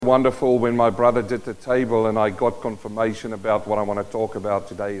Wonderful when my brother did the table and I got confirmation about what I want to talk about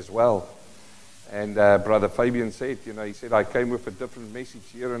today as well. And Brother Fabian said, he said, I came with a different message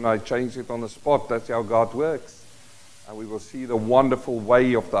here and I changed it on the spot. That's how God works. And we will see the wonderful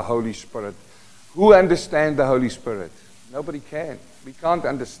way of the Holy Spirit. Who understands the Holy Spirit? Nobody can. We can't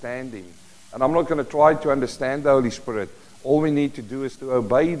understand Him. And I'm not going to try to understand the Holy Spirit. All we need to do is to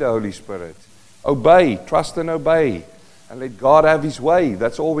obey the Holy Spirit. Obey, trust and obey. And let God have His way.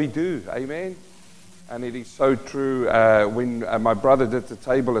 That's all we do. Amen? And it is so true. When my brother did the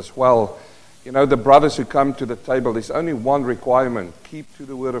table as well, the brothers who come to the table, there's only one requirement. Keep to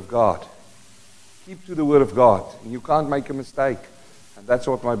the Word of God. Keep to the Word of God. And you can't make a mistake. And that's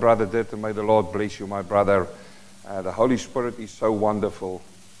what my brother did. And may the Lord bless you, my brother. The Holy Spirit is so wonderful.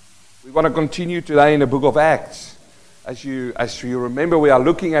 We want to continue today in the book of Acts. As you remember, we are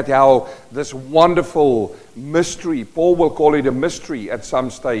looking at how this wonderful mystery, Paul will call it a mystery at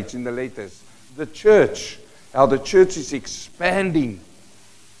some stage in the letters, the church, how the church is expanding.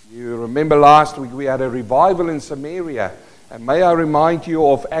 You remember last week we had a revival in Samaria. And may I remind you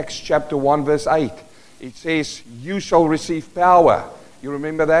of Acts chapter 1 verse 8. It says, you shall receive power. You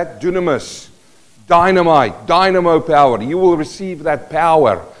remember that? Dunamis, dynamite, dynamo power. You will receive that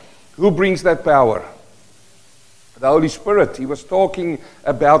power. Who brings that power? The Holy Spirit. He was talking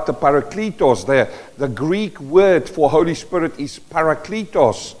about the Parakletos. The Greek word for Holy Spirit is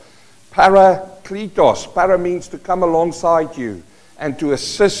Parakletos. Parakletos. Para means to come alongside you and to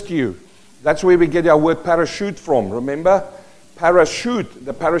assist you. That's where we get our word parachute from. Remember? Parachute.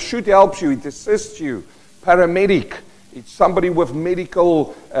 The parachute helps you. It assists you. Paramedic. It's somebody with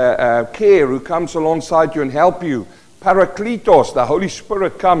medical care who comes alongside you and help you. Parakletos. The Holy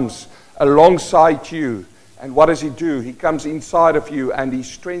Spirit comes alongside you. And what does He do? He comes inside of you and He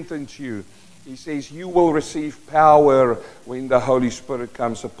strengthens you. He says, you will receive power when the Holy Spirit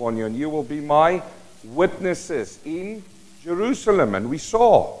comes upon you. And you will be my witnesses in Jerusalem. And we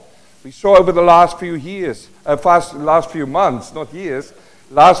saw over the last few years, last few months, not years,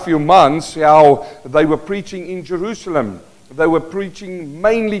 last few months, how they were preaching in Jerusalem. They were preaching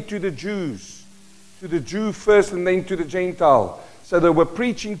mainly to the Jews. To the Jew first and then to the Gentile. So they were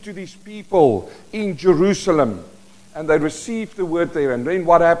preaching to these people in Jerusalem. And they received the word there. And then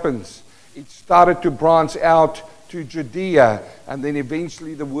what happens? It started to branch out to Judea. And then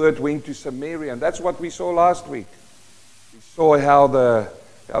eventually the word went to Samaria. And that's what we saw last week. We saw how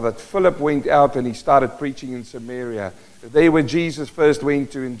that Philip went out and he started preaching in Samaria. There where Jesus first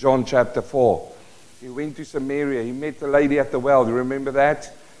went to in John chapter 4. He went to Samaria. He met the lady at the well. Do you remember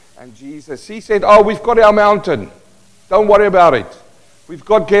that? And Jesus, he said, we've got our mountain. Don't worry about it. We've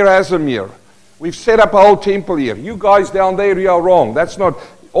got Gerizim here. We've set up a whole temple here. You guys down there, you are wrong. That's not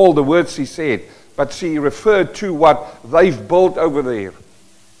all the words he said. But he referred to what they've built over there.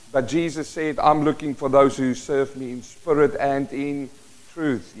 But Jesus said, I'm looking for those who serve me in spirit and in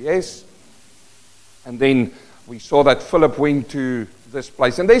truth. Yes? And then we saw that Philip went to this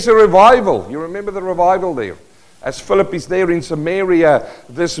place. And there's a revival. You remember the revival there? As Philip is there in Samaria,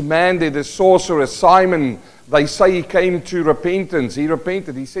 this man there, the sorcerer, Simon, they say he came to repentance. He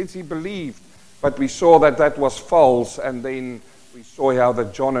repented. He says he believed. But we saw that was false. And then we saw how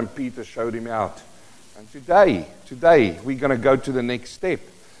that John and Peter showed him out. And today, we're going to go to the next step.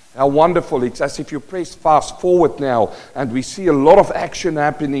 How wonderful. It's as if you press fast forward now. And we see a lot of action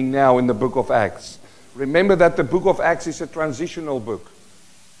happening now in the book of Acts. Remember that the book of Acts is a transitional book.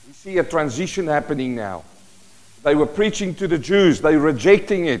 We see a transition happening now. They were preaching to the Jews. They were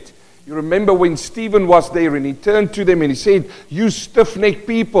rejecting it. You remember when Stephen was there and he turned to them and he said, you stiff-necked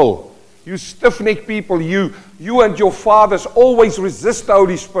people, you and your fathers always resist the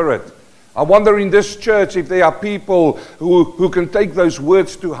Holy Spirit. I wonder in this church if there are people who can take those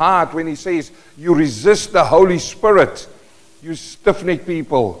words to heart when he says, you resist the Holy Spirit, you stiff-necked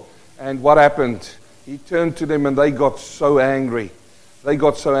people. And what happened? He turned to them and they got so angry.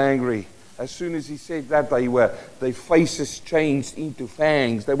 As soon as he said that, their faces changed into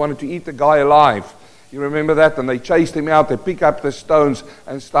fangs. They wanted to eat the guy alive. You remember that? And they chased him out. They picked up the stones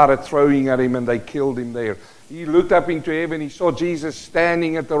and started throwing at him, and they killed him there. He looked up into heaven. He saw Jesus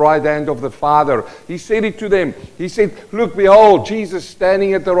standing at the right hand of the Father. He said it to them. He said, look, behold, Jesus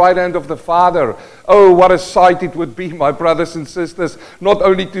standing at the right hand of the Father. Oh, what a sight it would be, my brothers and sisters, not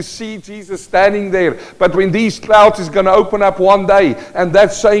only to see Jesus standing there, but when these clouds is going to open up one day, and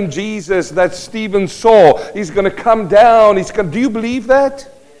that same Jesus that Stephen saw is going to come down. Do you believe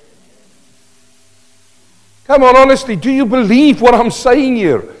that? Come on, honestly, do you believe what I'm saying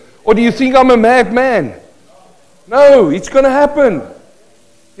here? Or do you think I'm a madman? No, it's going to happen.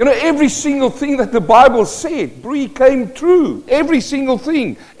 You know, every single thing that the Bible said, Bree, came true. Every single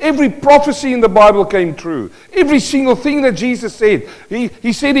thing. Every prophecy in the Bible came true. Every single thing that Jesus said.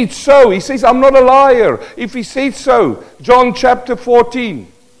 He said it's so. He says, I'm not a liar. If he said so. John chapter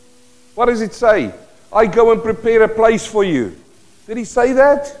 14. What does it say? I go and prepare a place for you. Did he say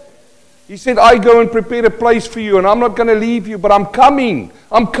that? He said, I go and prepare a place for you, and I'm not going to leave you, but I'm coming.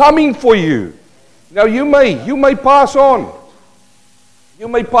 I'm coming for you. Now you may pass on. You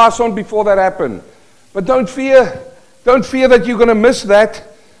may pass on before that happens. But don't fear. Don't fear that you're going to miss that.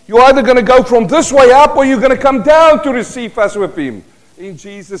 You're either going to go from this way up or you're going to come down to receive us with him. In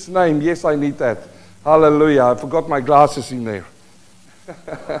Jesus' name. Yes, I need that. Hallelujah. I forgot my glasses in there.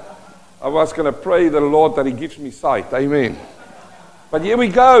 I was going to pray the Lord that he gives me sight. Amen. But here we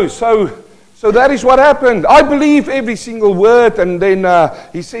go. So that is what happened. I believe every single word. And then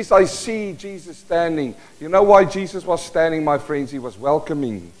he says, I see Jesus standing. You know why Jesus was standing, my friends? He was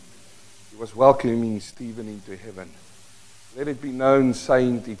welcoming. He was welcoming Stephen into heaven. Let it be known,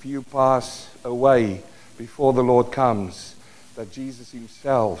 saint, if you pass away before the Lord comes, that Jesus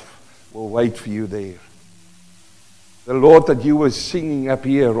himself will wait for you there. The Lord that you were singing up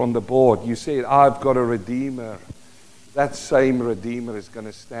here on the board, you said, I've got a Redeemer. That same Redeemer is going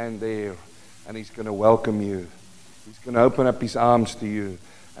to stand there. And he's going to welcome you. He's going to open up his arms to you.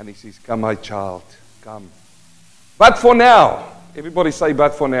 And he says, come, my child, come. But for now, everybody say,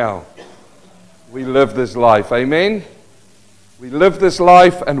 but for now, we live this life. Amen? We live this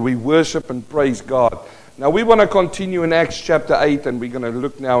life and we worship and praise God. Now we want to continue in Acts chapter 8 and we're going to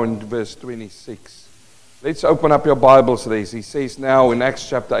look now in verse 26. Let's open up your Bibles there. He says now in Acts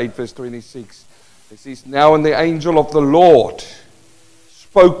chapter 8 verse 26. He says, now and the angel of the Lord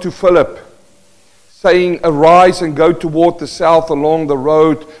spoke to Philip, saying, arise and go toward the south along the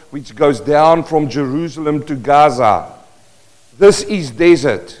road which goes down from Jerusalem to Gaza. This is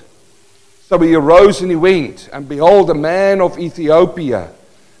desert. So he arose and he went, and behold, a man of Ethiopia,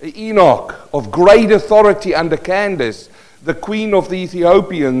 Enoch, of great authority under Candace, the queen of the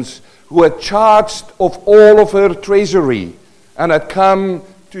Ethiopians, who had charged of all of her treasury, and had come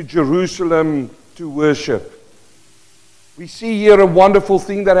to Jerusalem to worship. We see here a wonderful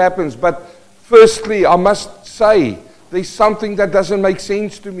thing that happens, but firstly, I must say, there's something that doesn't make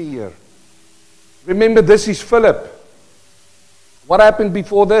sense to me here. Remember, this is Philip. What happened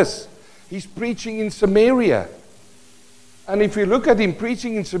before this? He's preaching in Samaria. And if you look at him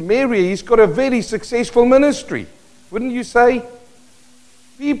preaching in Samaria, he's got a very successful ministry. Wouldn't you say?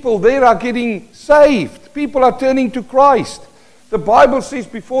 People there are getting saved. People are turning to Christ. The Bible says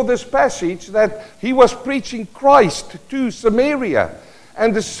before this passage that he was preaching Christ to Samaria.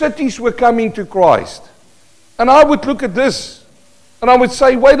 And the cities were coming to Christ. And I would look at this and I would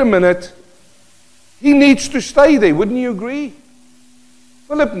say, wait a minute. He needs to stay there. Wouldn't you agree?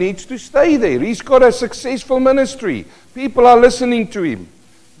 Philip needs to stay there. He's got a successful ministry. People are listening to him.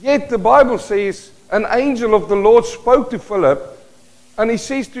 Yet the Bible says an angel of the Lord spoke to Philip and he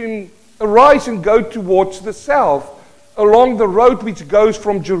says to him, arise and go towards the south along the road which goes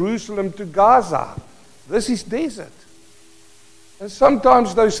from Jerusalem to Gaza. This is desert. And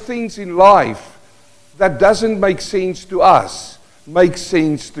sometimes those things in life that doesn't make sense to us make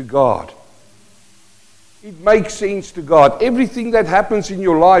sense to God. It makes sense to God. Everything that happens in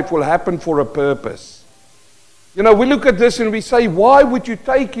your life will happen for a purpose. You know, we look at this and we say, why would you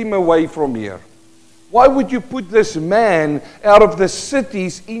take him away from here? Why would you put this man out of the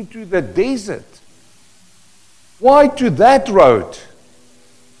cities into the desert? Why to that road?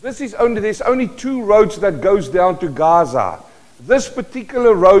 There's only two roads that goes down to Gaza. This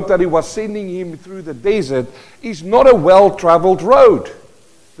particular road that he was sending him through the desert is not a well-traveled road.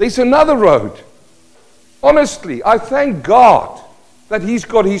 There's another road. Honestly, I thank God that he's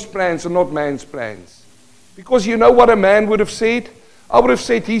got his plans and not man's plans. Because you know what a man would have said? I would have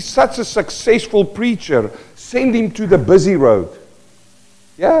said, he's such a successful preacher, send him to the busy road.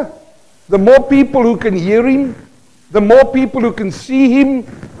 Yeah? The more people who can hear him, the more people who can see him,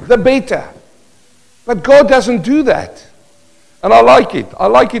 the better. But God doesn't do that. And I like it. I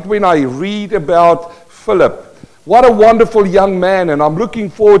like it when I read about Philip. What a wonderful young man, and I'm looking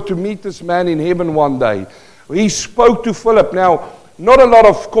forward to meet this man in heaven one day. He spoke to Philip. Now, not a lot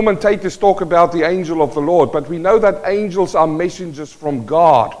of commentators talk about the angel of the Lord, but we know that angels are messengers from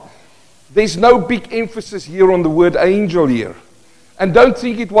God. There's no big emphasis here on the word angel here. And don't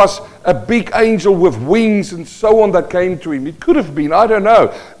think it was a big angel with wings and so on that came to him. It could have been, I don't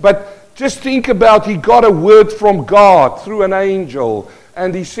know. But just think about, he got a word from God through an angel.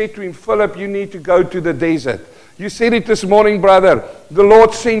 And he said to him, Philip, you need to go to the desert. You said it this morning, brother. The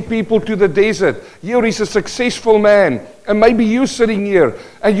Lord sent people to the desert. Here is a successful man. And maybe you're sitting here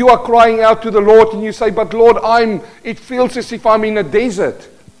and you are crying out to the Lord and you say, but Lord, it feels as if I'm in a desert.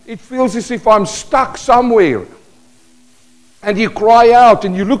 It feels as if I'm stuck somewhere. And you cry out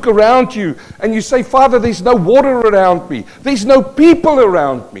and you look around you and you say, Father, there's no water around me. There's no people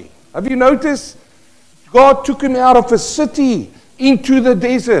around me. Have you noticed? God took him out of a city into the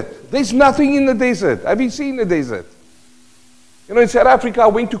desert. There's nothing in the desert. Have you seen the desert? You know, in South Africa, I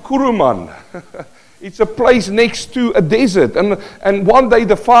went to Kuruman. It's a place next to a desert. And one day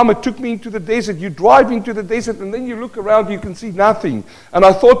the farmer took me into the desert. You drive into the desert and then you look around, you can see nothing. And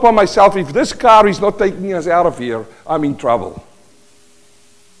I thought by myself, if this car is not taking us out of here, I'm in trouble.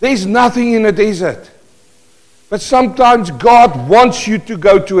 There's nothing in a desert. But sometimes God wants you to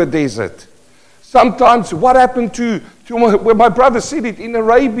go to a desert. Sometimes what happened to my brother said it in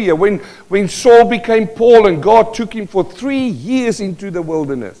Arabia when Saul became Paul and God took him for 3 years into the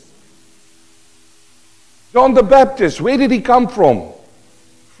wilderness. John the Baptist, where did he come from?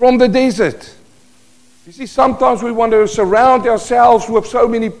 From the desert. You see, sometimes we want to surround ourselves with so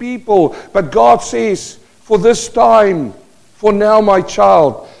many people, but God says, for this time, for now, my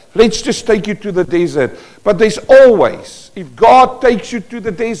child, let's just take you to the desert. But there's always, if God takes you to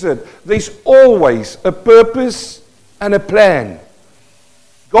the desert, there's always a purpose and a plan.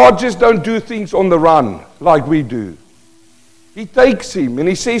 God just don't do things on the run like we do. He takes him and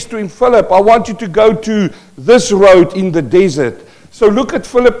he says to him, Philip, I want you to go to this road in the desert. So look at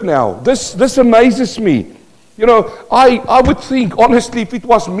Philip now. This amazes me. You know, I would think, honestly, if it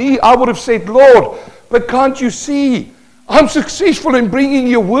was me, I would have said, Lord, but can't you see? I'm successful in bringing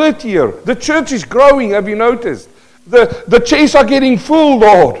your word here. The church is growing, have you noticed? The chairs are getting full,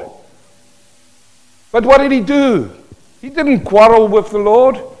 Lord. But what did he do? He didn't quarrel with the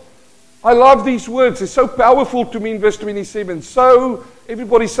Lord. I love these words. It's so powerful to me in verse 27. So,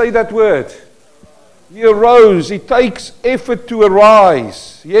 everybody say that word. He arose. It takes effort to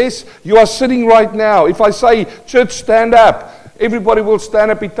arise. Yes? You are sitting right now. If I say, church, stand up, everybody will stand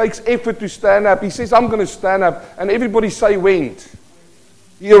up. It takes effort to stand up. He says, I'm going to stand up. And everybody say, went.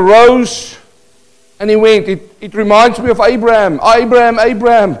 He arose and he went. It reminds me of Abraham.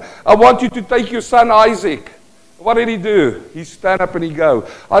 Abraham, I want you to take your son Isaac. What did he do? He stand up and he go.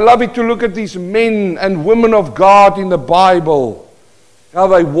 I love it to look at these men and women of God in the Bible, how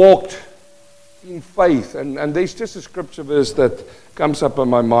they walked in faith. And there's just a scripture verse that comes up in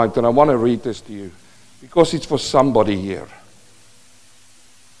my mind, and I want to read this to you because it's for somebody here.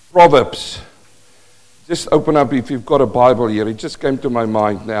 Proverbs. Just open up if you've got a Bible here. It just came to my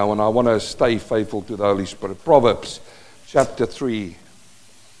mind now, and I want to stay faithful to the Holy Spirit. Proverbs chapter 3.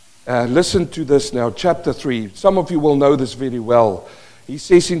 Listen to this now, chapter 3. Some of you will know this very well. He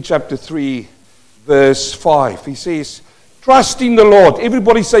says in chapter 3, verse 5, he says, trust in the Lord.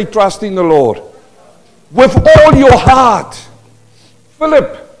 Everybody say, trust in the Lord. With all your heart.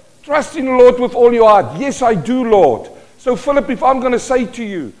 Philip, trust in the Lord with all your heart. Yes, I do, Lord. So, Philip, if I'm going to say to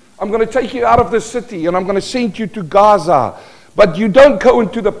you, I'm going to take you out of the city and I'm going to send you to Gaza, but you don't go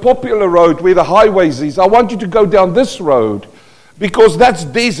into the popular road where the highways is. I want you to go down this road. Because that's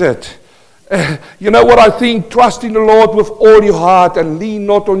desert. You know what I think? Trust in the Lord with all your heart and lean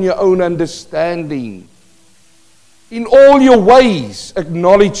not on your own understanding. In all your ways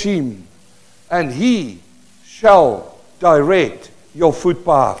acknowledge him, and he shall direct your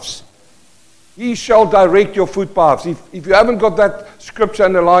footpaths. He shall direct your footpaths. If you haven't got that scripture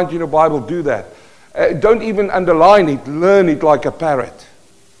underlined in your Bible, do that. Don't even underline it. Learn it like a parrot.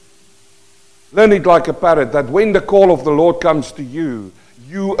 Learn it like a parrot, that when the call of the Lord comes to you,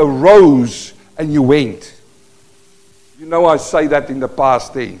 you arose and you went. You know I say that in the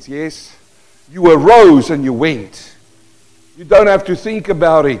past tense, yes? You arose and you went. You don't have to think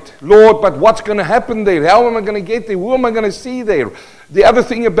about it. Lord, but what's going to happen there? How am I going to get there? Who am I going to see there? The other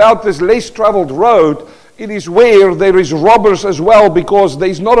thing about this less traveled road, it is where there is robbers as well, because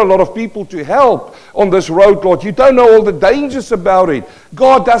there's not a lot of people to help on this road, Lord. You don't know all the dangers about it.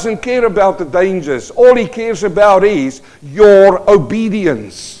 God doesn't care about the dangers. All he cares about is your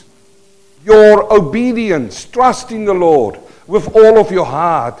obedience. Your obedience. Trust in the Lord with all of your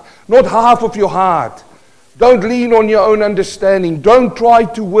heart, not half of your heart. Don't lean on your own understanding. Don't try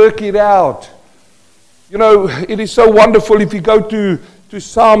to work it out. You know, it is so wonderful if you go to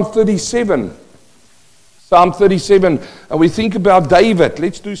Psalm 37. Psalm 37, and we think about David.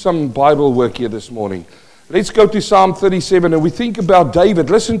 Let's do some Bible work here this morning. Let's go to Psalm 37, and we think about David.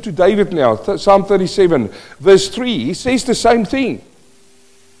 Listen to David now. Psalm 37, verse 3. He says the same thing.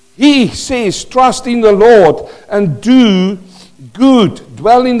 He says, trust in the Lord and do good,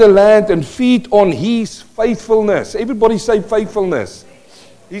 dwell in the land and feed on his faithfulness. Everybody say faithfulness.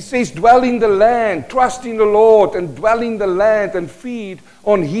 He says, dwell in the land, trust in the Lord, and dwell in the land and feed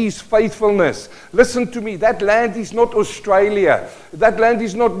on his faithfulness. Listen to me, that land is not Australia. That land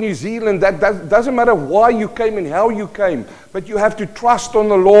is not New Zealand. That doesn't matter why you came and how you came, but you have to trust on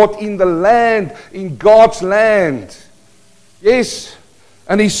the Lord in the land, in God's land. Yes,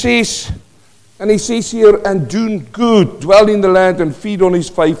 and he says here, and do good, dwell in the land and feed on his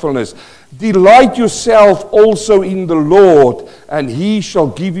faithfulness. Delight yourself also in the Lord, and he shall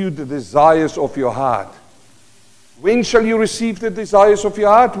give you the desires of your heart. When shall you receive the desires of your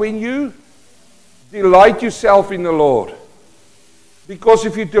heart? When you delight yourself in the Lord. Because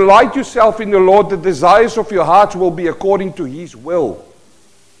if you delight yourself in the Lord, the desires of your heart will be according to his will.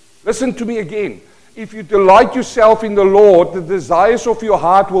 Listen to me again. If you delight yourself in the Lord, the desires of your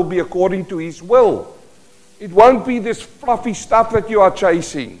heart will be according to his will. It won't be this fluffy stuff that you are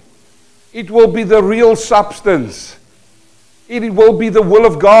chasing. It will be the real substance. It will be the will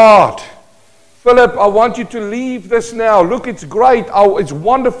of God. Philip, I want you to leave this now. Look, it's great. Oh, it's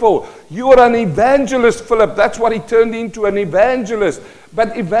wonderful. You are an evangelist, Philip. That's what he turned into, an evangelist.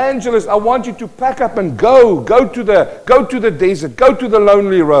 But evangelist, I want you to pack up and go. Go to the desert. Go to the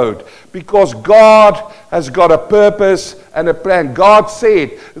lonely road. Because God has got a purpose and a plan. God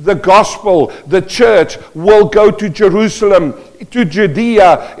said the gospel, the church, will go to Jerusalem, to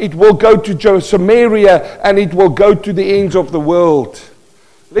Judea. It will go to Samaria, and it will go to the ends of the world.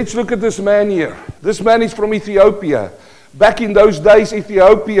 Let's look at this man here. This man is from Ethiopia. Back in those days,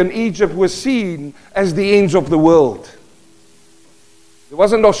 Ethiopia and Egypt were seen as the ends of the world. It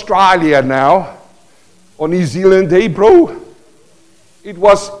wasn't Australia now, or New Zealand, hey bro. It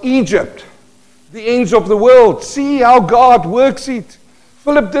was Egypt, the ends of the world. See how God works it.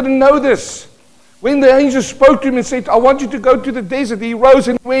 Philip didn't know this. When the angel spoke to him and said, I want you to go to the desert, he rose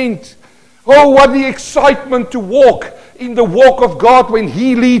and went. Oh, what the excitement to walk in the walk of God when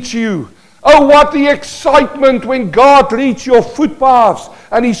he leads you. Oh, what the excitement when God leads your footpaths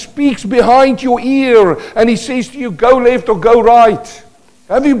and he speaks behind your ear and he says to you, go left or go right.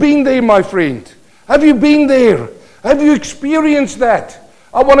 Have you been there, my friend? Have you been there? Have you experienced that?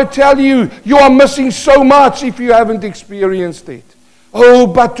 I want to tell you, you are missing so much if you haven't experienced it. Oh,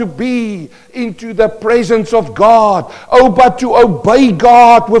 but to be into the presence of God. Oh, but to obey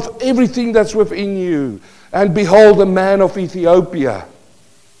God with everything that's within you. And behold, the man of Ethiopia.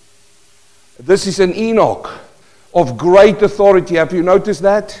 This is an Enoch of great authority. Have you noticed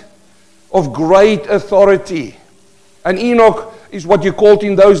that? Of great authority. An Enoch is what you called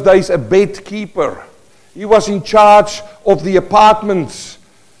in those days a bed keeper. He was in charge of the apartments.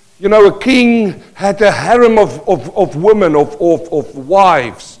 You know, a king had a harem of women, of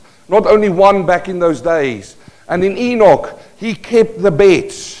wives. Not only one back in those days. And in Enoch, he kept the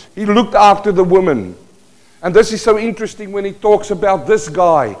beds. He looked after the women. And this is so interesting when he talks about this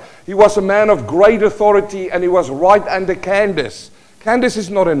guy. He was a man of great authority and he was right under Candace. Candace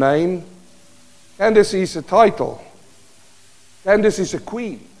is not a name. Candace is a title. Candace is a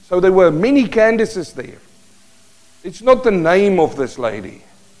queen. So there were many Candaces there. It's not the name of this lady.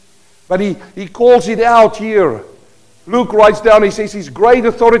 But he calls it out here. Luke writes down, he says his great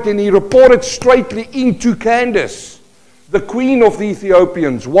authority, and he reported straightly into Candace, the queen of the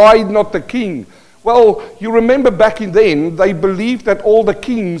Ethiopians. Why not the king? Well, you remember back in then, they believed that all the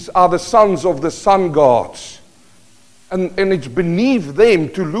kings are the sons of the sun gods. And it's beneath them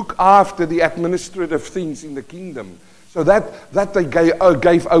to look after the administrative things in the kingdom. So that they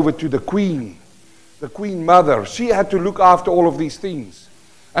gave over to the queen mother. She had to look after all of these things.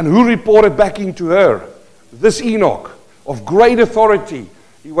 And who reported back into her? This Enoch, of great authority.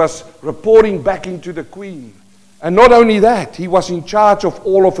 He was reporting back into the queen. And not only that, he was in charge of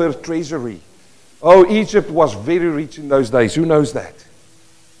all of her treasury. Oh, Egypt was very rich in those days. Who knows that?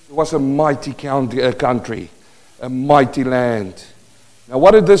 It was a mighty country, a mighty land. Now,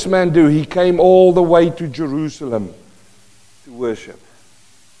 what did this man do? He came all the way to Jerusalem to worship.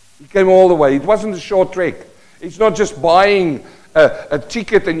 He came all the way. It wasn't a short trek. It's not just buying a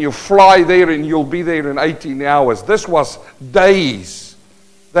ticket and you fly there and you'll be there in 18 hours. This was days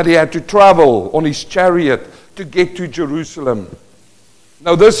that he had to travel on his chariot to get to Jerusalem.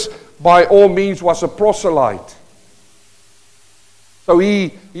 Now, this by all means was a proselyte. So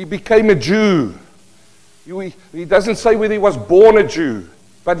he became a Jew. He doesn't say whether he was born a Jew,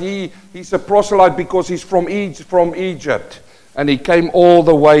 but he's a proselyte because he's from Egypt. And he came all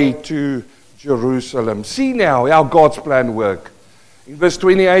the way to Jerusalem. See now how God's plan worked. In verse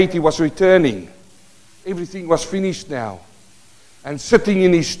 28, he was returning. Everything was finished now. And sitting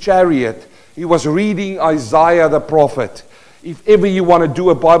in his chariot, he was reading Isaiah the prophet. If ever you want to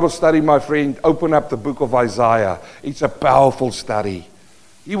do a Bible study, my friend, open up the book of Isaiah. It's a powerful study.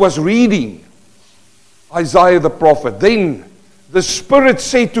 He was reading Isaiah the prophet. Then the Spirit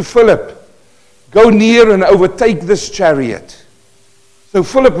said to Philip, go near and overtake this chariot. So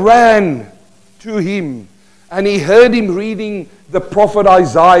Philip ran to him, and he heard him reading the prophet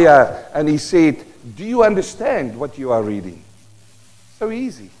Isaiah, and he said, do you understand what you are reading? So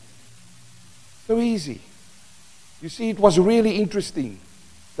easy. So easy. You see, it was really interesting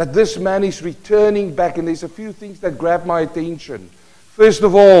that this man is returning back, and there's a few things that grab my attention. First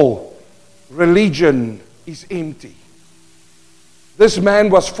of all, religion is empty. This man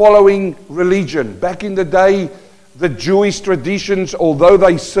was following religion. Back in the day, the Jewish traditions, although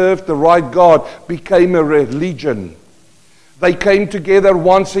they served the right God, became a religion. They came together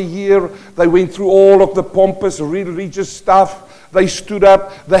once a year. They went through all of the pompous religious stuff. They stood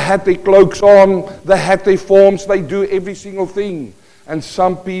up. They had their cloaks on. They had their forms. They do every single thing. And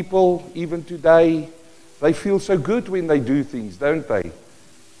some people, even today, they feel so good when they do things, don't they?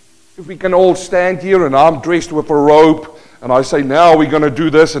 If we can all stand here and I'm dressed with a robe and I say, now we're going to do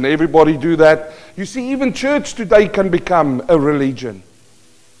this, and everybody do that. You see, even church today can become a religion.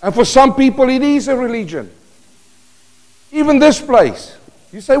 And for some people, it is a religion. Even this place.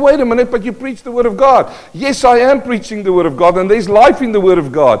 You say, wait a minute, but you preach the Word of God. Yes, I am preaching the Word of God, and there's life in the Word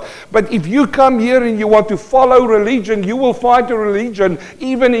of God. But if you come here and you want to follow religion, you will find a religion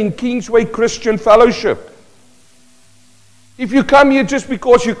even in Kingsway Christian Fellowship. If you come here just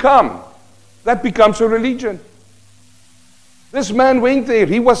because you come, that becomes a religion. This man went there.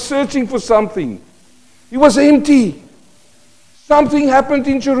 He was searching for something. He was empty. Something happened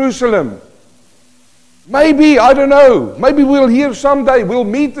in Jerusalem. Maybe, I don't know, maybe we'll hear someday, we'll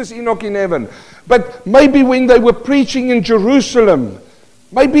meet this Enoch in heaven. But maybe when they were preaching in Jerusalem,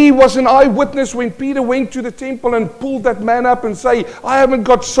 maybe he was an eyewitness when Peter went to the temple and pulled that man up and say, I haven't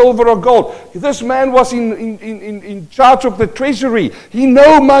got silver or gold. This man was in charge of the treasury. He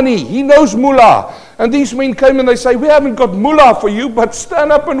knows money. He knows mullah. And these men came and they say, we haven't got mullah for you, but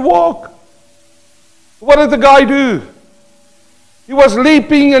stand up and walk. What did the guy do? He was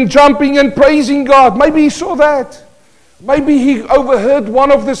leaping and jumping and praising God. Maybe he saw that. Maybe he overheard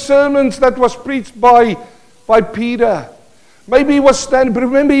one of the sermons that was preached by Peter. Maybe he was standing, but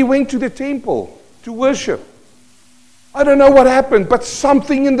remember he went to the temple to worship. I don't know what happened, but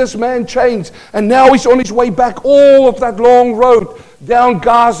something in this man changed. And now he's on his way back all of that long road down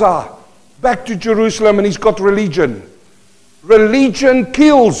Gaza, back to Jerusalem, and he's got religion. Religion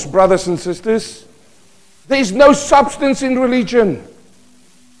kills, brothers and sisters. There's no substance in religion.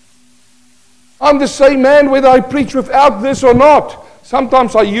 I'm the same man whether I preach without this or not.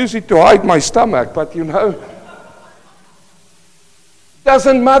 Sometimes I use it to hide my stomach, but you know.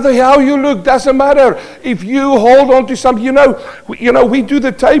 Doesn't matter how you look. Doesn't matter if you hold on to something. You know, we do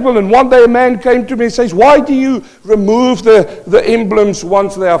the table, and one day a man came to me and says, why do you remove the emblems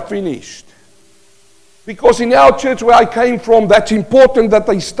once they are finished? Because in our church where I came from, that's important that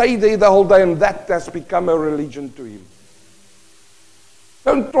they stay there the whole day, and that has become a religion to him.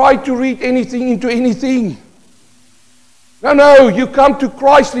 Don't try to read anything into anything. No, you come to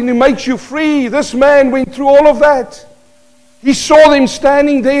Christ and He makes you free. This man went through all of that. He saw them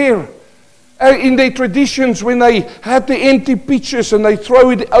standing there in their traditions when they had the empty pitchers and they throw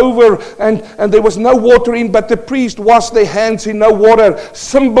it over and there was no water in, but the priest washed their hands in no water,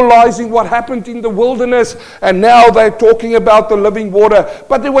 symbolizing what happened in the wilderness. And now they're talking about the living water,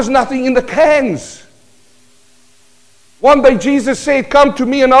 but there was nothing in the cans. One day Jesus said, come to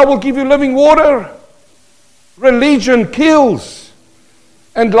me and I will give you living water. Religion kills.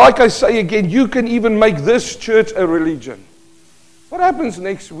 And like I say again, you can even make this church a religion. What happens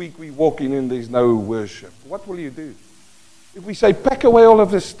next week we walk in and there's no worship? What will you do? If we say, pack away all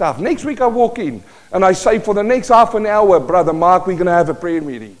of this stuff. Next week I walk in and I say, for the next half an hour, Brother Mark, we're going to have a prayer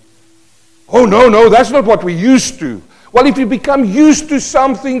meeting. Oh, no, that's not what we used to. Well, if you become used to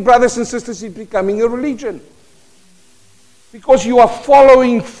something, brothers and sisters, it's becoming a religion. Because you are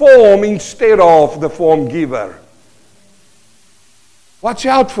following form instead of the form giver. Watch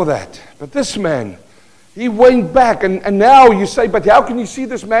out for that. But this man, he went back, and now you say, but how can you see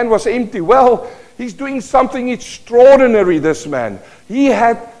this man was empty? Well, he's doing something extraordinary, this man. He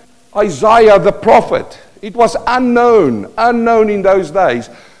had Isaiah the prophet. It was unknown in those days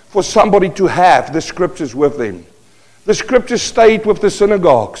for somebody to have the scriptures with them. The scriptures stayed with the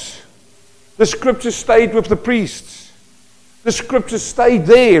synagogues. The scriptures stayed with the priests. The scriptures stayed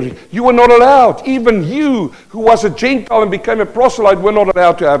there. You were not allowed. Even you, who was a Gentile and became a proselyte, were not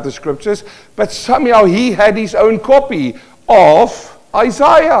allowed to have the scriptures. But somehow he had his own copy of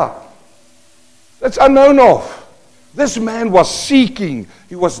Isaiah. That's unknown of. This man was seeking.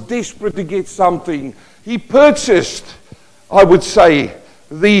 He was desperate to get something. He purchased, I would say,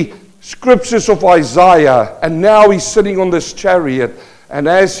 the scriptures of Isaiah, and now he's sitting on this chariot, and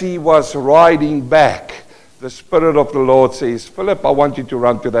as he was riding back, the Spirit of the Lord says, Philip, I want you to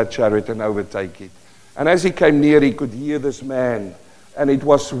run to that chariot and overtake it. And as he came near, he could hear this man, and it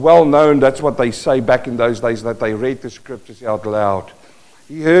was well known, that's what they say back in those days, that they read the scriptures out loud.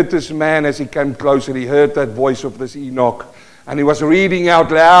 He heard this man as he came closer, he heard that voice of this Enoch, and he was reading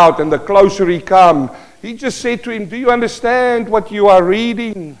out loud, and the closer he came, he just said to him, do you understand what you are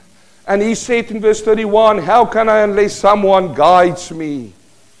reading? And he said in verse 31, how can I unless someone guides me?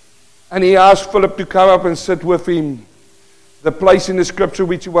 And he asked Philip to come up and sit with him. The place in the scripture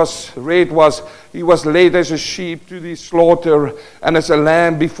which was read was, he was led as a sheep to the slaughter, and as a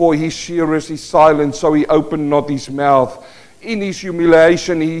lamb before his shearers is silent, so he opened not his mouth. In his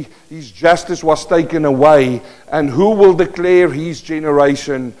humiliation, his justice was taken away. And who will declare his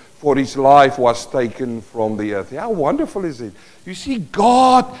generation? For his life was taken from the earth. How wonderful is it? You see,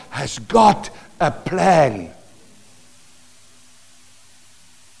 God has got a plan.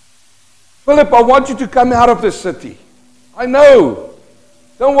 Philip, I want you to come out of this city. I know.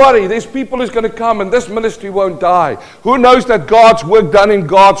 Don't worry, there's people who's going to come and this ministry won't die. Who knows that God's work done in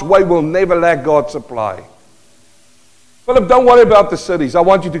God's way will never lack God's supply. Philip, don't worry about the cities. I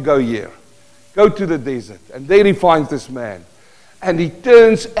want you to go here. Go to the desert. And there he finds this man. And it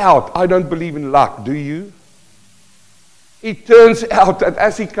turns out, I don't believe in luck, do you? It turns out that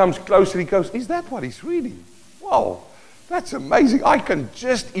as he comes closer, he goes, is that what he's reading? Wow, that's amazing. I can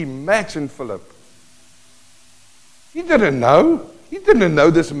just imagine Philip. He didn't know. He didn't know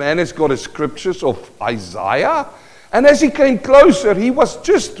this man has got the scriptures of Isaiah. And as he came closer, he was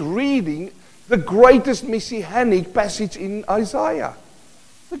just reading the greatest messianic passage in Isaiah.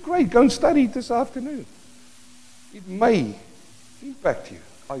 The great, go and study it this afternoon. It may impact you.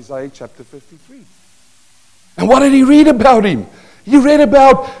 Isaiah chapter 53. And what did he read about him? He read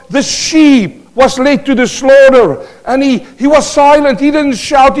about the sheep was led to the slaughter. And he was silent. He didn't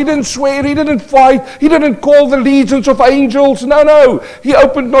shout. He didn't swear. He didn't fight. He didn't call the legions of angels. No. He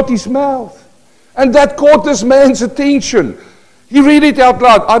opened not his mouth. And that caught this man's attention. He read it out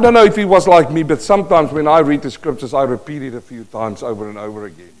loud. I don't know if he was like me, but sometimes when I read the scriptures, I repeat it a few times over and over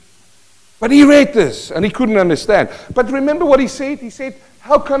again. But he read this, and he couldn't understand. But remember what he said? He said,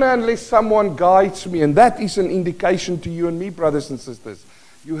 how can I unless someone guides me? And that is an indication to you and me, brothers and sisters.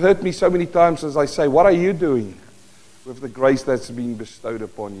 You heard me so many times as I say, what are you doing with the grace that's been bestowed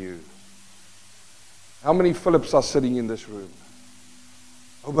upon you? How many Philips are sitting in this room?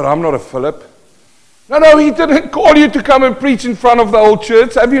 Oh, but I'm not a Philip. No, he didn't call you to come and preach in front of the whole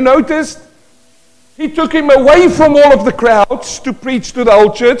church. Have you noticed? He took him away from all of the crowds to preach to the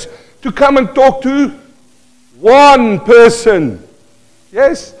whole church, to come and talk to one person.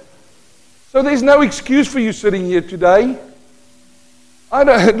 Yes? So there's no excuse for you sitting here today.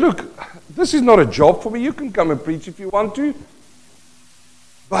 Look, this is not a job for me. You can come and preach if you want to.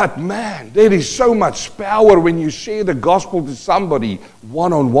 But man, there is so much power when you share the gospel to somebody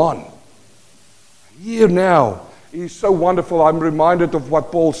one-on-one. Here now is so wonderful. I'm reminded of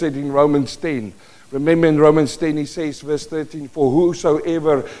what Paul said in Romans 10. Remember in Romans 10 he says, verse 13, for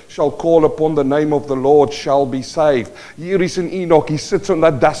whosoever shall call upon the name of the Lord shall be saved. Here is an Enoch. He sits on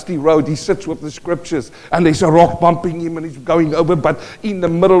that dusty road. He sits with the scriptures. And there's a rock bumping him and he's going over. But in the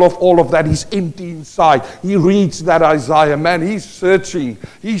middle of all of that, he's empty inside. He reads that Isaiah. Man, he's searching.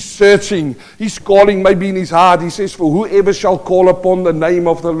 He's calling maybe in his heart. He says, for whoever shall call upon the name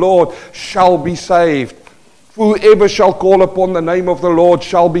of the Lord shall be saved. Whoever shall call upon the name of the Lord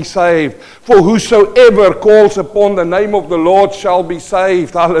shall be saved. For whosoever calls upon the name of the Lord shall be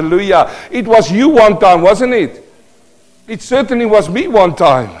saved. Hallelujah. It was you one time, wasn't it? It certainly was me one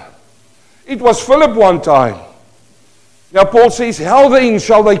time. It was Philip one time. Now Paul says, how then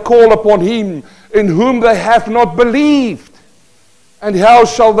shall they call upon him in whom they have not believed? And how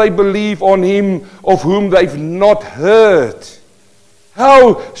shall they believe on him of whom they've not heard?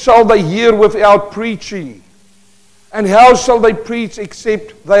 How shall they hear without preaching? And how shall they preach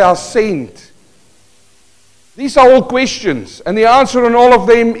except they are sent? These are all questions. And the answer on all of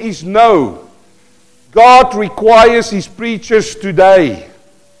them is no. God requires his preachers today.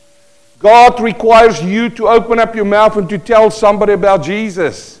 God requires you to open up your mouth and to tell somebody about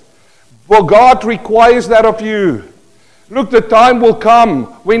Jesus. For God requires that of you. Look, the time will come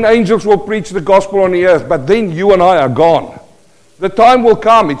when angels will preach the gospel on the earth. But then you and I are gone. The time will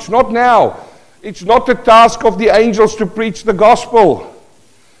come. It's not now. It's not the task of the angels to preach the gospel.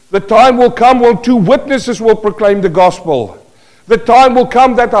 The time will come when two witnesses will proclaim the gospel. The time will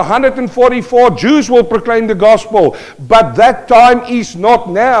come that 144 Jews will proclaim the gospel, but that time is not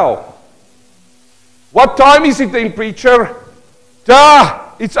now. What time is it then, preacher?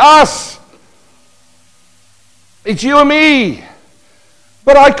 Duh, it's us. It's you and me.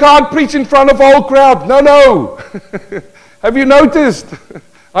 But I can't preach in front of a whole crowd. No. Have you noticed?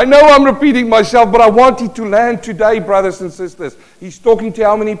 I know I'm repeating myself, but I want it to land today, brothers and sisters. He's talking to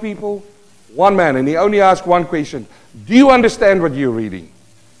how many people? One man, and he only asked one question. Do you understand what you're reading?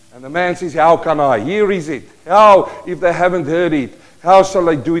 And the man says, how can I? Here is it. How, if they haven't heard it? How shall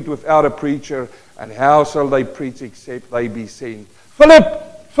they do it without a preacher? And how shall they preach except they be sent?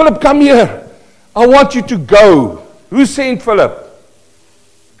 Philip, come here. I want you to go. Who sent Philip?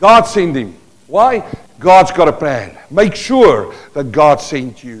 God sent him. Why? God's got a plan. Make sure that God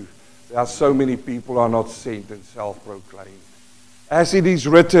sent you. There are so many people who are not sent and self-proclaimed. As it is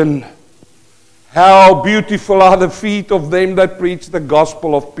written, how beautiful are the feet of them that preach the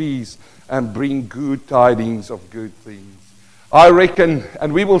gospel of peace and bring good tidings of good things. I reckon,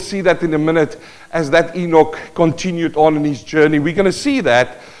 and we will see that in a minute, as that Enoch continued on in his journey, we're going to see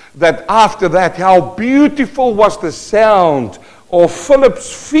that after that, how beautiful was the sound of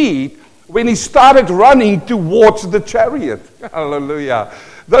Philip's feet when he started running towards the chariot. Hallelujah.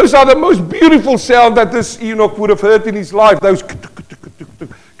 Those are the most beautiful sound that this Enoch would have heard in his life. Those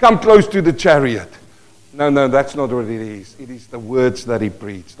come close to the chariot. No, that's not what it is. It is the words that he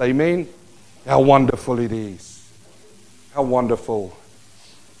preached. Amen? How wonderful it is. How wonderful.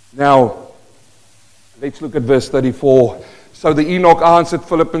 Now, let's look at verse 34. So the Enoch answered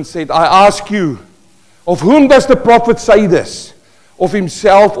Philip and said, I ask you, of whom does the prophet say this? Of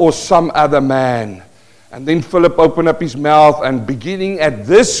himself or some other man? And then Philip opened up his mouth, and beginning at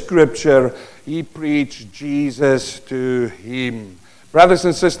this scripture, he preached Jesus to him. Brothers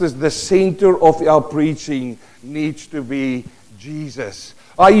and sisters, the center of our preaching needs to be Jesus.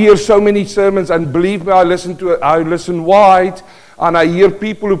 I hear so many sermons, and believe me, I listen wide, and I hear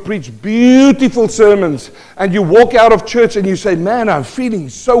people who preach beautiful sermons, and you walk out of church and you say, man, I'm feeling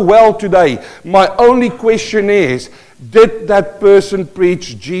so well today. My only question is, did that person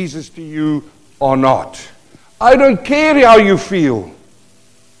preach Jesus to you or not? I don't care how you feel.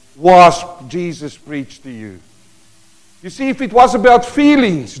 Was Jesus preached to you? You see, if it was about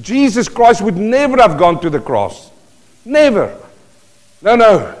feelings, Jesus Christ would never have gone to the cross. Never.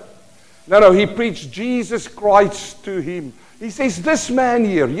 No, he preached Jesus Christ to him. He says, this man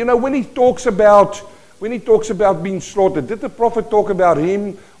here, when he talks about being slaughtered, did the prophet talk about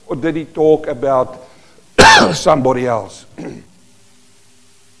him or did he talk about somebody else? And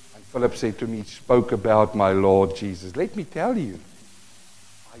Philip said to me, he spoke about my Lord Jesus. Let me tell you,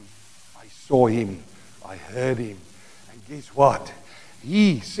 I saw him, I heard him, and guess what?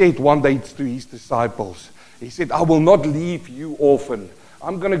 He said one day to his disciples, he said, I will not leave you orphan.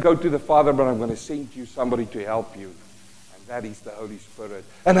 I'm going to go to the Father, but I'm going to send you somebody to help you. And that is the Holy Spirit.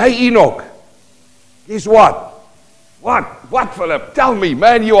 And hey, Enoch, guess what? What, Philip? Tell me,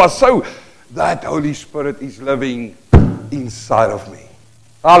 man, you are so... That Holy Spirit is living inside of me.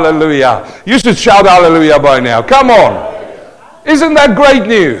 Hallelujah. You should shout hallelujah by now. Come on. Isn't that great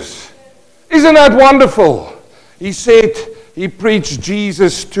news? Isn't that wonderful? He said he preached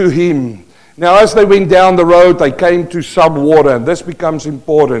Jesus to him. Now, as they went down the road, they came to some water, and this becomes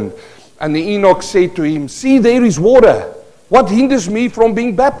important. And the Enoch said to him, see, there is water. What hinders me from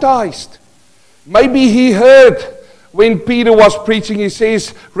being baptized? Maybe he heard when Peter was preaching, he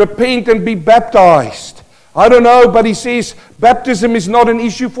says, repent and be baptized. I don't know, but he says baptism is not an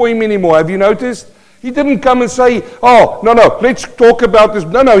issue for him anymore. Have you noticed? He didn't come and say, oh, no, let's talk about this.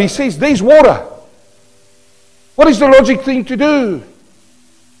 No, he says, there's water. What is the logic thing to do?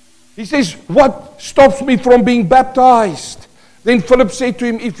 He says, what stops me from being baptized? Then Philip said to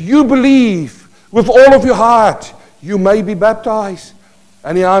him, if you believe with all of your heart, you may be baptized.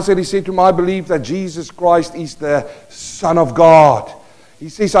 And he answered, he said to him, I believe that Jesus Christ is the Son of God. He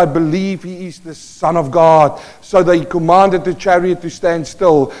says, I believe he is the Son of God. So they commanded the chariot to stand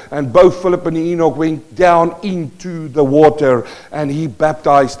still, and both Philip and Enoch went down into the water, and he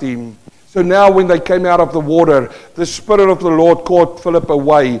baptized him. So now when they came out of the water, the Spirit of the Lord caught Philip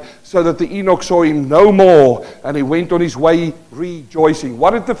away, so that the Enoch saw him no more, and he went on his way rejoicing.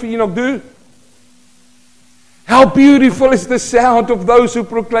 What did the Enoch do? How beautiful is the sound of those who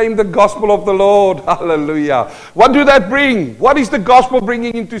proclaim the gospel of the Lord. Hallelujah. What do that bring? What is the gospel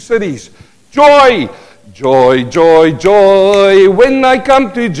bringing into cities? Joy. Joy, joy, joy. When I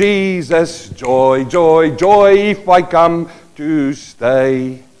come to Jesus. Joy, joy, joy. If I come to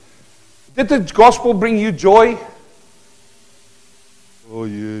stay. Did the gospel bring you joy? Oh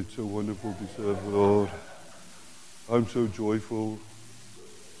yeah, it's so wonderful to serve the Lord. I'm so joyful.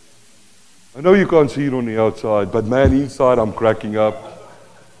 I know you can't see it on the outside, but man, inside I'm cracking up.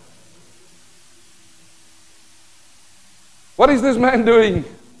 What is this man doing?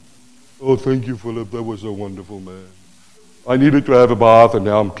 Oh, thank you, Philip. That was so wonderful, man. I needed to have a bath and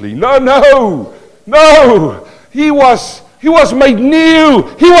now I'm clean. No. He was made new.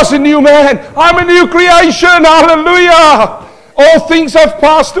 He was a new man. I'm a new creation. Hallelujah. All things have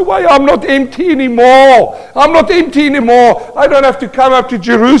passed away. I'm not empty anymore. I don't have to come up to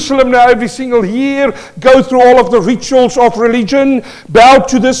Jerusalem now every single year, go through all of the rituals of religion, bow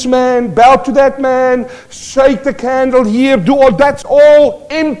to this man, bow to that man, shake the candle here, do all. That's all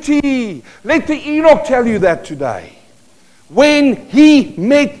empty. Let the Enoch tell you that today. When he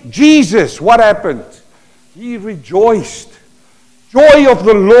met Jesus, what happened? He rejoiced. Joy of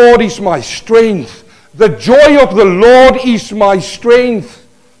the Lord is my strength. The joy of the Lord is my strength.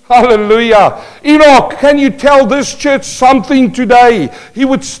 Hallelujah. Enoch, can you tell this church something today? He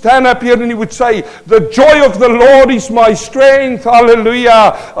would stand up here and he would say, the joy of the Lord is my strength.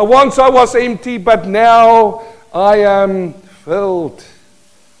 Hallelujah. Once I was empty, but now I am filled.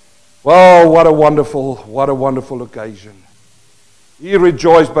 Wow, what a wonderful occasion. He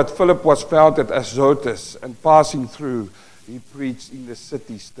rejoiced, but Philip was found at Azotus, and passing through, he preached in the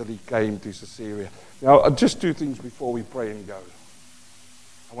cities till he came to Caesarea. Now, just two things before we pray and go.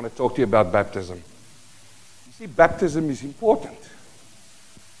 I want to talk to you about baptism. You see, baptism is important.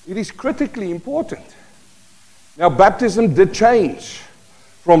 It is critically important. Now, baptism did change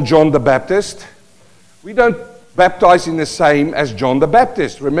from John the Baptist. We don't baptize in the same as John the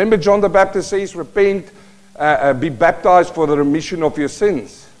Baptist. Remember, John the Baptist says, repent, be baptized for the remission of your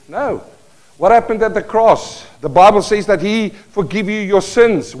sins. No. What happened at the cross? The Bible says that He forgive you your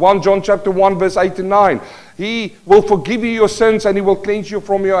sins. 1 John chapter 1 verse 8 and 9. He will forgive you your sins and He will cleanse you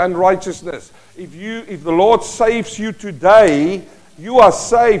from your unrighteousness. If the Lord saves you today, you are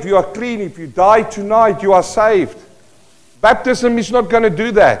saved. You are clean. If you die tonight, you are saved. Baptism is not going to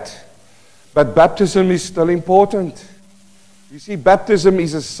do that. But baptism is still important. You see, baptism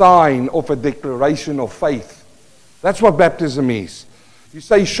is a sign of a declaration of faith. That's what baptism is. You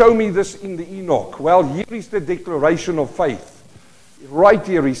say, show me this in the Enoch. Well, here is the declaration of faith. Right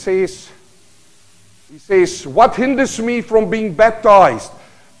here, he says, what hinders me from being baptized?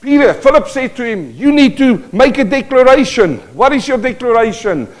 Philip said to him, you need to make a declaration. What is your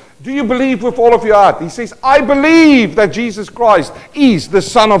declaration? Do you believe with all of your heart? He says, I believe that Jesus Christ is the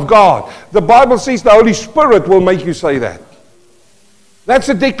Son of God. The Bible says the Holy Spirit will make you say that. That's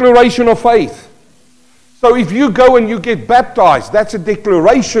a declaration of faith. So if you go and you get baptized, that's a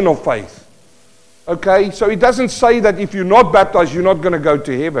declaration of faith. Okay? So it doesn't say that if you're not baptized, you're not going to go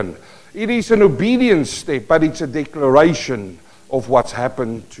to heaven. It is an obedience step, but it's a declaration of what's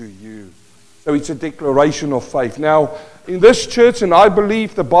happened to you. So it's a declaration of faith. Now, in this church, and I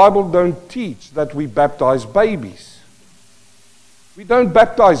believe the Bible don't teach that we baptize babies. We don't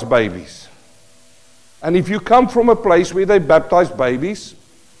baptize babies. And if you come from a place where they baptize babies,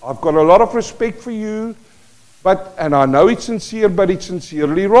 I've got a lot of respect for you. And I know it's sincere, but it's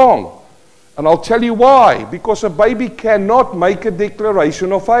sincerely wrong. And I'll tell you why. Because a baby cannot make a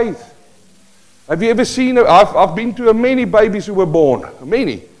declaration of faith. Have you ever seen, I've been to many babies who were born.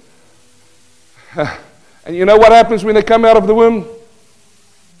 Many. And you know what happens when they come out of the womb?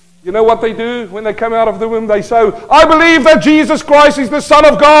 You know what they do when they come out of the womb? They say, I believe that Jesus Christ is the Son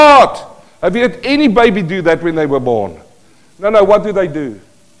of God. Have you had any baby do that when they were born? No, what do they do?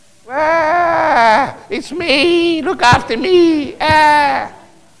 It's me, look after me.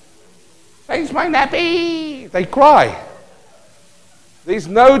 Change my nappy. They cry. There's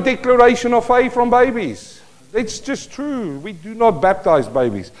no declaration of faith from babies. It's just true. We do not baptize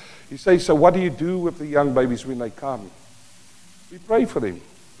babies. You say, so what do you do with the young babies when they come? We pray for them.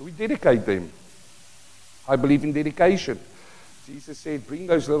 We dedicate them. I believe in dedication. Jesus said, bring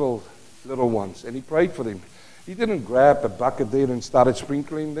those little ones. And He prayed for them. He didn't grab a bucket there and started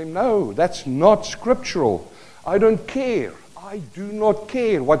sprinkling them. No, that's not scriptural. I don't care. I do not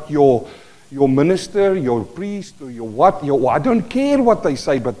care what your minister, your priest, or I don't care what they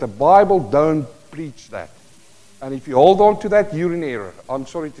say, but the Bible don't preach that. And if you hold on to that, you're in error. I'm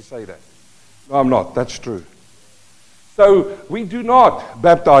sorry to say that. No, I'm not. That's true. So we do not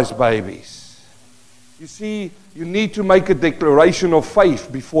baptize babies. You see, you need to make a declaration of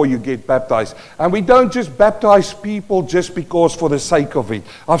faith before you get baptized. And we don't just baptize people just because for the sake of it.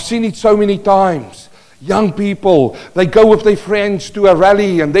 I've seen it so many times. Young people, they go with their friends to a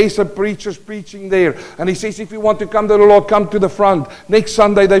rally and there's a preacher's preaching there. And he says, if you want to come to the Lord, come to the front. Next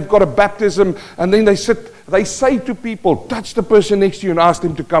Sunday, they've got a baptism. And then they say to people, touch the person next to you and ask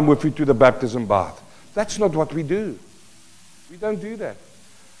them to come with you to the baptism bath. That's not what we do. We don't do that.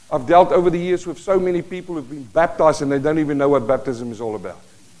 I've dealt over the years with so many people who've been baptized and they don't even know what baptism is all about.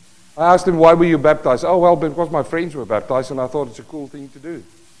 I asked them, why were you baptized? Oh, well, because my friends were baptized and I thought it's a cool thing to do.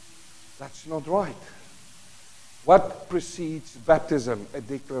 That's not right. What precedes baptism? A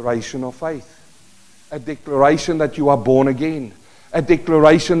declaration of faith. A declaration that you are born again. A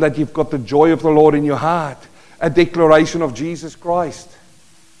declaration that you've got the joy of the Lord in your heart. A declaration of Jesus Christ.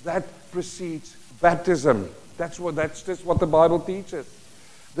 That precedes baptism. That's just what the Bible teaches.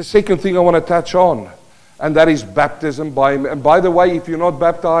 The second thing I want to touch on, and that is baptism and by the way, if you're not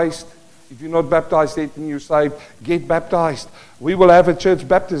baptized yet and you're saved, get baptized. We will have a church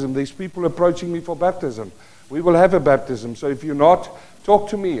baptism. There's people approaching me for baptism. We will have a baptism. So if you're not, talk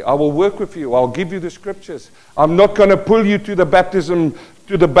to me. I will work with you. I'll give you the scriptures. I'm not going to pull you to the baptism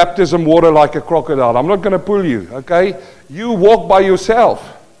water like a crocodile. I'm not going to pull you, okay? You walk by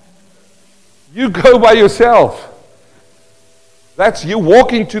yourself. You go by yourself. That's you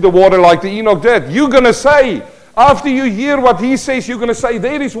walking to the water like the Enoch did. You're going to say, after you hear what he says, you're going to say,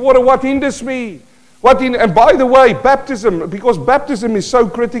 there is water, what hinders me? And by the way, baptism, because baptism is so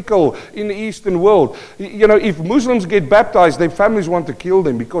critical in the Eastern world. You know, if Muslims get baptized, their families want to kill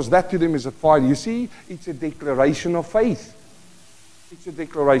them because that to them is a fire. You see, it's a declaration of faith. It's a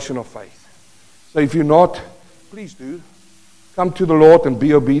declaration of faith. So if you're not, please do. Come to the Lord and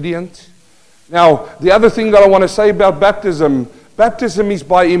be obedient. Now, the other thing that I want to say about baptism is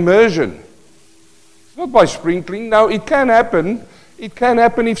by immersion. It's not by sprinkling. Now, it can happen. It can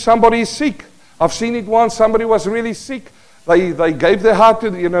happen if somebody is sick. I've seen it once. Somebody was really sick. They gave their heart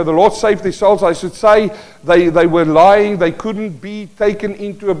to, the Lord saved their souls, I should say. They were lying. They couldn't be taken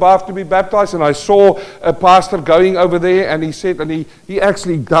into a bath to be baptized. And I saw a pastor going over there, and he said, and he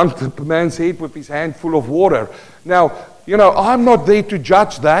actually dunked the man's head with his hand full of water. Now, I'm not there to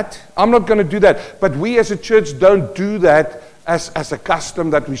judge that. I'm not going to do that. But we as a church don't do that as a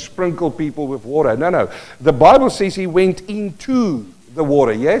custom that we sprinkle people with water. No. The Bible says he went into the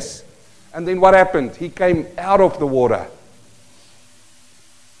water, yes? And then what happened? He came out of the water.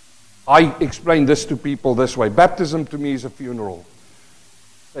 I explain this to people this way. Baptism to me is a funeral.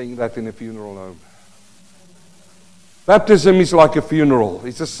 Saying that in a funeral home. Baptism is like a funeral.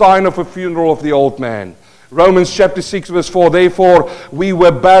 It's a sign of a funeral of the old man. Romans chapter 6 verse 4, therefore we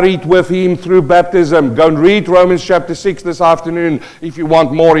were buried with him through baptism. Go and read Romans chapter 6 this afternoon if you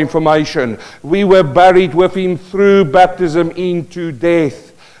want more information. We were buried with him through baptism into death.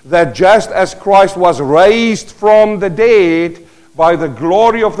 That just as Christ was raised from the dead by the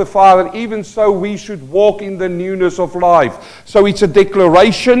glory of the Father, even so we should walk in the newness of life. So it's a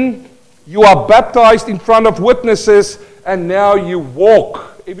declaration. You are baptized in front of witnesses, and now you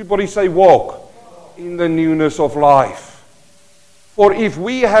walk. Everybody say walk. In the newness of life. For if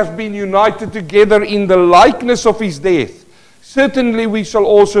we have been united together in the likeness of his death, certainly we shall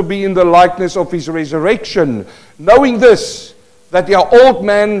also be in the likeness of his resurrection, knowing this, that our old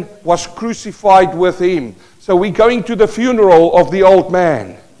man was crucified with him. So we're going to the funeral of the old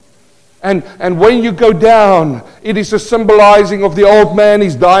man. And when you go down, it is a symbolizing of the old man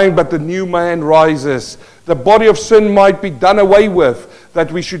is dying, but the new man rises. The body of sin might be done away with,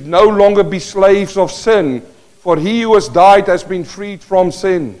 that we should no longer be slaves of sin, for he who has died has been freed from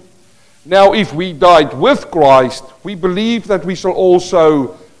sin. Now if we died with Christ, we believe that we shall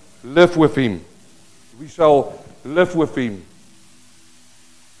also live with him. We shall live with him.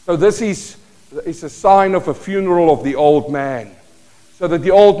 So this is a sign of a funeral of the old man. So that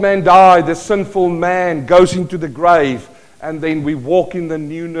the old man died, the sinful man goes into the grave, and then we walk in the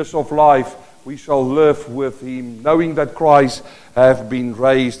newness of life. We shall live with him, knowing that Christ hath been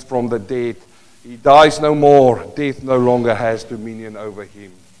raised from the dead. He dies no more. Death no longer has dominion over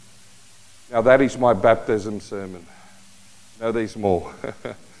him. Now that is my baptism sermon. No, there's more.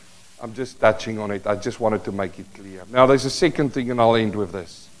 I'm just touching on it. I just wanted to make it clear. Now there's a second thing, and I'll end with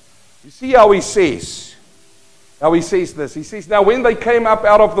this. You see how he says this. He says, now when they came up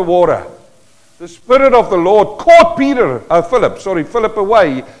out of the water, the Spirit of the Lord caught Philip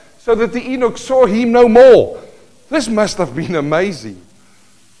away, so that the eunuch saw him no more. This must have been amazing.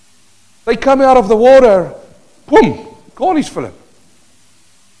 They come out of the water, boom, gone is Philip.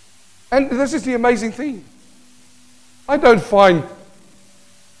 And this is the amazing thing. I don't find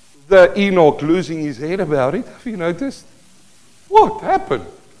the eunuch losing his head about it. Have you noticed? What happened?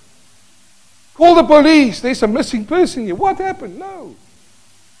 Call the police. There's a missing person here. What happened? No.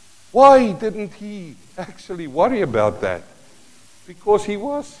 Why didn't he actually worry about that? Because he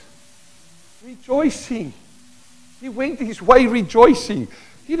was rejoicing. He went his way rejoicing.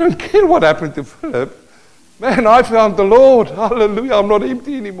 He don't care what happened to Philip. Man, I found the Lord. Hallelujah. I'm not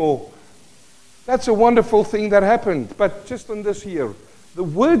empty anymore. That's a wonderful thing that happened. But just on this here, the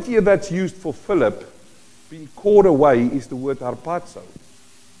word here that's used for Philip being caught away is the word harpazo,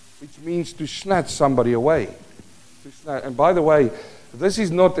 which means to snatch somebody away. And by the way, this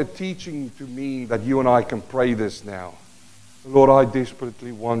is not a teaching to mean that you and I can pray this now. Lord, I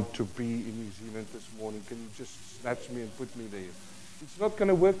desperately want to be in New Zealand this morning. Can you just snatch me and put me there? It's not going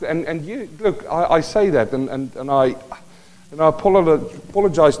to work. And you, look, I say that, and I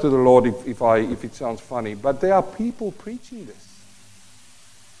apologize to the Lord if it sounds funny, but there are people preaching this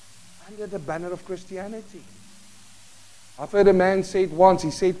under the banner of Christianity. I've heard a man say it once.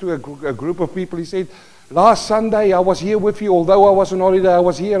 He said to a group of people, he said, last Sunday I was here with you. Although I was on holiday, I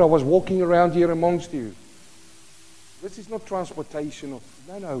was here. I was walking around here amongst you. This is not transportation.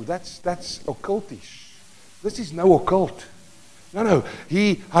 No, that's occultish. This is no occult. No.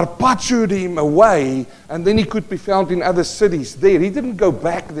 He harpazoed him away, and then he could be found in other cities there. He didn't go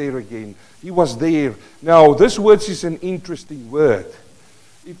back there again. He was there. Now, this word is an interesting word.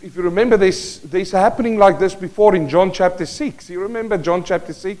 If you remember, there's happening like this before in John chapter 6. You remember John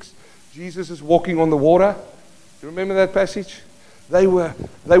chapter 6? Jesus is walking on the water. You remember that passage? They were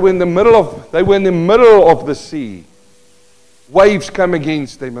in the middle of the sea. Waves come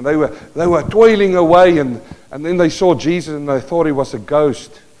against them, and they were toiling away, and then they saw Jesus, and they thought he was a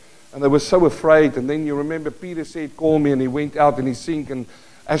ghost, and they were so afraid. And then you remember Peter said, "Call me," and he went out and he sank. And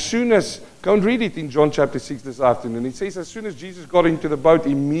as soon as, go and read it in John chapter 6 this afternoon, it says as soon as Jesus got into the boat,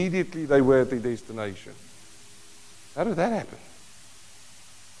 immediately they were at their destination. How did that happen?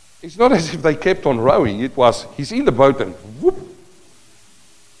 It's not as if they kept on rowing. It was, he's in the boat and whoop.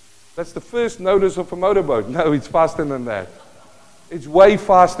 That's the first notice of a motorboat. No, it's faster than that. It's way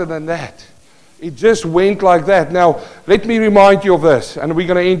faster than that. It just went like that. Now, let me remind you of this, and we're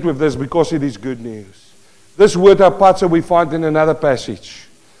going to end with this because it is good news. This word harpazo we find in another passage.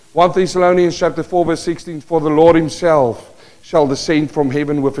 1 Thessalonians chapter 4 verse 16, for the Lord himself shall descend from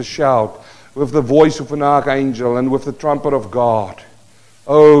heaven with a shout, with the voice of an archangel, and with the trumpet of God.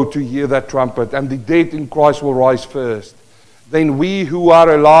 Oh, to hear that trumpet, and the dead in Christ will rise first. Then we who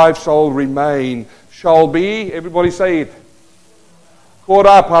are alive shall be, everybody say it, caught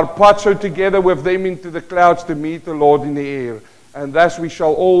up, harpazo together with them into the clouds to meet the Lord in the air. And thus we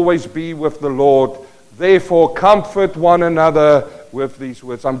shall always be with the Lord. Therefore, comfort one another with these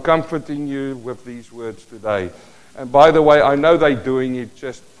words. I'm comforting you with these words today. And by the way, I know they're doing it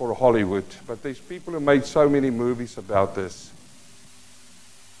just for Hollywood, but there's people who made so many movies about this.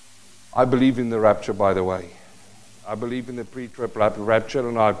 I believe in the rapture, by the way. I believe in the pre-trib rapture,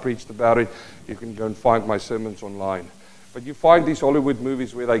 and I preached about it. You can go and find my sermons online. But you find these Hollywood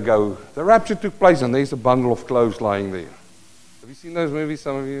movies where they go, the rapture took place, and there's a bundle of clothes lying there. Have you seen those movies,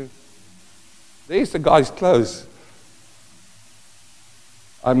 some of you? There's the guy's clothes.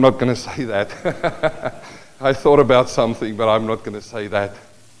 I'm not going to say that. I thought about something, but I'm not going to say that.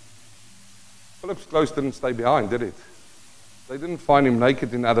 Philip's clothes didn't stay behind, did it? They didn't find him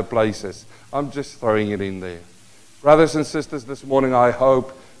naked in other places. I'm just throwing it in there. Brothers and sisters, this morning I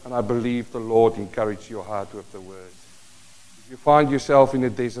hope and I believe the Lord encouraged your heart with the word. If you find yourself in a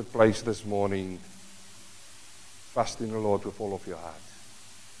desert place this morning, trust in the Lord with all of your heart.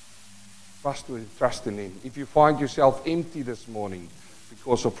 Trust in him. If you find yourself empty this morning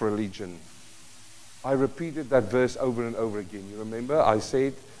because of religion, I repeated that verse over and over again. You remember? I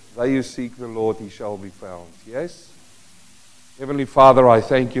said, they who seek the Lord, he shall be found. Yes? Heavenly Father, I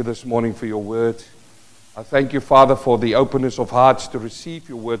thank you this morning for your word. I thank you, Father, for the openness of hearts to receive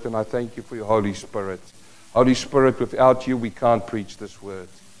your word, and I thank you for your Holy Spirit. Holy Spirit, without you, we can't preach this word.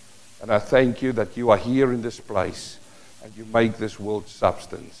 And I thank you that you are here in this place, and you make this world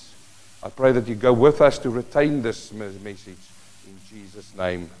substance. I pray that you go with us to retain this message. In Jesus'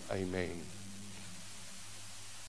 name, amen.